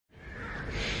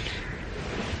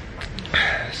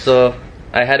So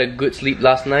I had a good sleep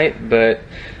last night, but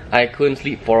I couldn't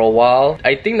sleep for a while.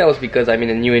 I think that was because I'm in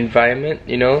a new environment,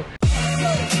 you know?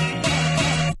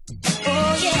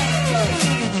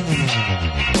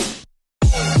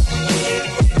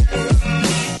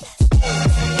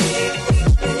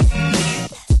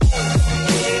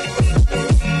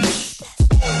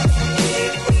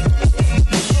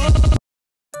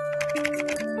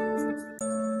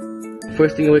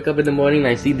 First thing I wake up in the morning,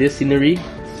 I see this scenery.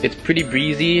 It's pretty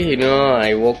breezy, you know.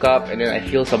 I woke up and then I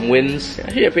feel some winds.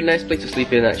 Actually, a pretty nice place to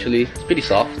sleep in actually. It's pretty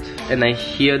soft. And I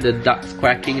hear the ducks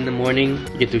quacking in the morning.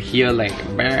 You get to hear like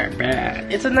bah, bah.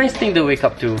 It's a nice thing to wake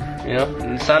up to, you know,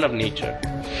 the sound of nature.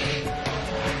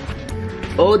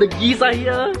 Oh, the geese are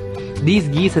here! These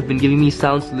geese have been giving me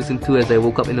sounds to listen to as I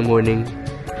woke up in the morning.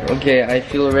 Okay, I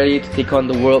feel ready to take on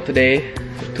the world today.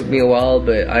 It took me a while,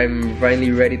 but I'm finally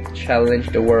ready to challenge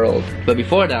the world. But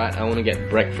before that, I want to get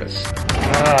breakfast.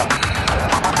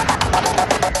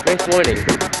 Nice morning.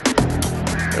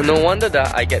 No wonder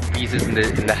that I get breezes in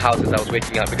the house as I was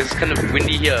waking up, because it's kind of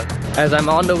windy here. As I'm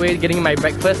on the way getting my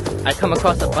breakfast, I come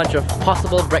across a bunch of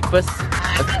possible breakfasts.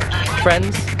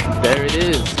 Friends, there it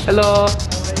is. Hello.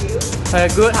 How are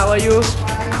you? Good, how are you?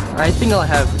 I think I'll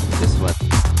have this one.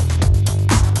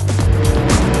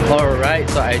 Alright,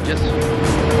 so I just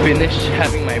finished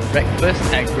having my breakfast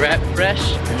at Grab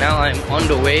Fresh, and now I'm on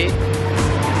the way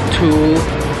to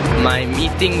my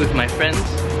meeting with my friends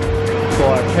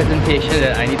for a presentation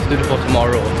that I need to do for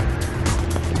tomorrow.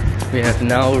 We have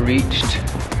now reached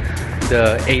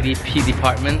the ADP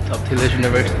department of Taylor's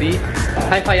University.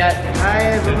 Hi Fayad. Hi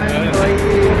everyone, how are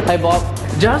you? Hi Bob.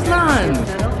 Jaslan!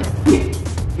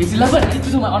 It's 11, I need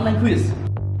to do my online quiz.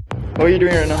 What are you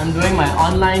doing right now? I'm doing my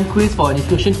online quiz for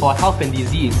nutrition for health and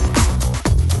disease.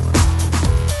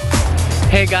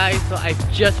 Hey guys, so I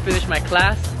just finished my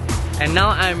class and now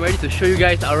I'm ready to show you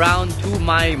guys around to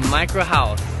my micro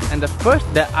house. And the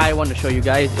first that I want to show you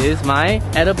guys is my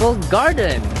edible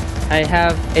garden. I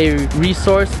have a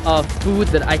resource of food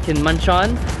that I can munch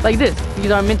on, like this.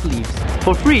 These are mint leaves,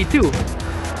 for free too.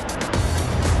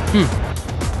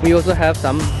 We also have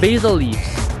some basil leaves.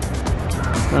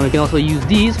 And we can also use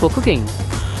these for cooking.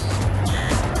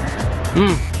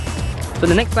 So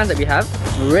the next plant that we have,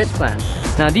 red plants.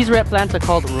 Now these red plants are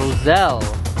called roselle.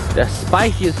 The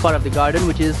spiciest part of the garden,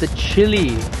 which is the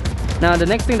chili. Now the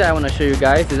next thing that I want to show you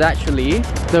guys is actually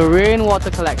the rainwater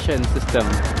collection system.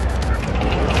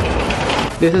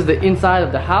 This is the inside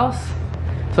of the house.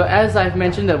 So as I've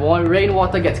mentioned, the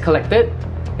rainwater gets collected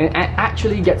and it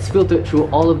actually gets filtered through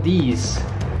all of these.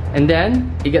 And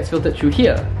then it gets filtered through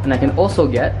here. And I can also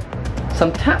get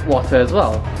some tap water as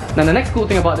well. Now the next cool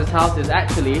thing about this house is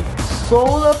actually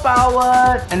solar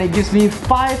powered, and it gives me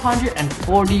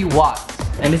 540 watts.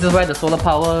 And this is where the solar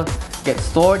power gets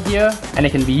stored here, and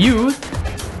it can be used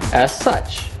as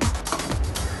such.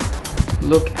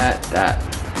 Look at that.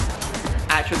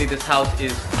 Actually, this house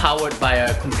is powered by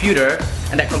a computer,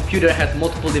 and that computer has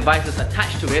multiple devices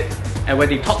attached to it, and where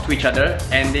they talk to each other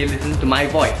and they listen to my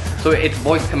voice. So it's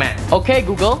voice command. Okay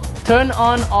Google, turn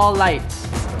on all lights.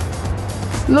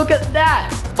 Look at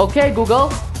that! Okay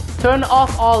Google, turn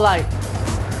off all lights.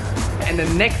 And the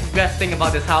next best thing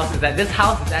about this house is that this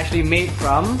house is actually made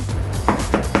from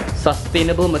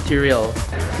sustainable material.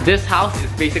 This house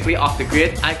is basically off the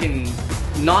grid. I can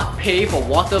not pay for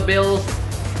water bills,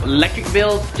 electric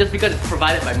bills, just because it's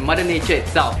provided by Mother Nature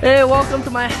itself. Hey, welcome to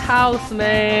my house,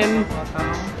 man.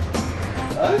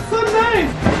 That's so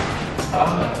nice.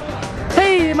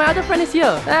 Hey, my other friend is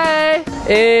here. Hey.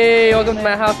 Hey, welcome to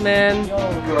my house, man.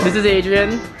 This is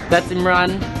Adrian. That's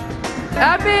Imran.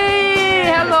 Abby!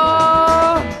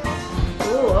 Hello!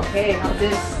 Oh, okay. Now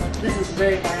this is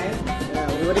very nice. Yeah,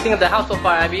 what do you think of the house so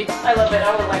far, Abby? I love it.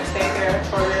 I would like stay here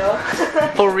for real.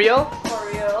 For real? For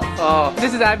real. Oh,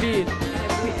 this is Abby.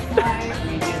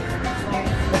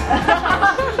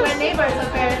 We're neighbors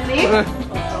apparently.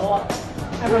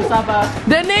 I'm from Sabah.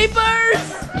 The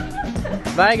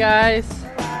neighbors! Bye guys.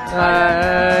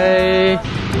 Bye.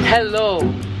 Hello.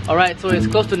 Alright, so it's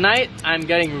close to night. I'm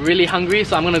getting really hungry,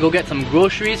 so I'm gonna go get some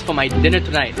groceries for my dinner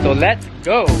tonight. So let's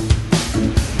go.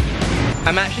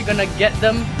 I'm actually gonna get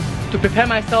them to prepare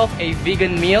myself a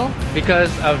vegan meal,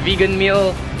 because a vegan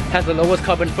meal has the lowest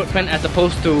carbon footprint as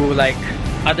opposed to like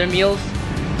other meals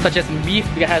such as beef,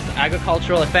 because it has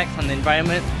agricultural effects on the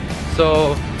environment.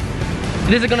 So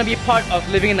this is gonna be part of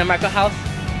living in a micro house,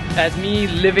 as me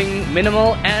living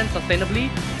minimal and sustainably.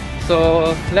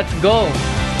 So let's go.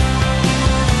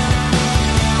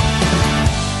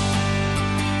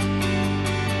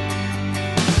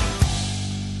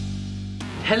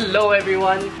 Hello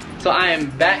everyone. So I am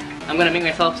back I'm gonna make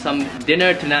myself some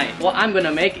dinner tonight. What I'm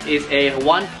gonna make is a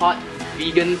one-pot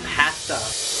vegan pasta.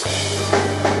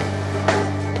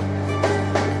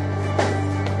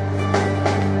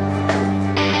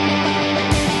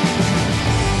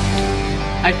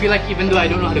 I feel like even though I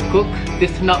don't know how to cook,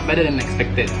 this turned out better than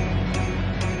expected.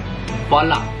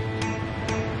 Voila!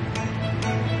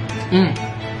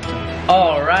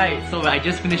 Alright, so I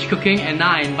just finished cooking and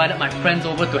now I invited my friends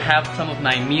over to have some of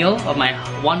my meal, of my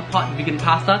one-pot vegan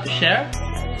pasta to share.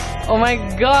 Oh my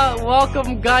god,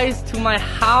 welcome guys to my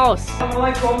house!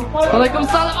 Walaikum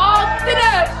salam! Oh,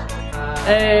 Dinesh!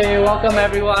 Hey, welcome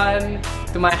everyone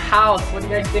to my house. What do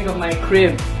you guys think of my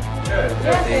crib?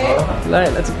 Yeah,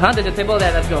 Right, let's there's a table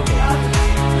there, let's go.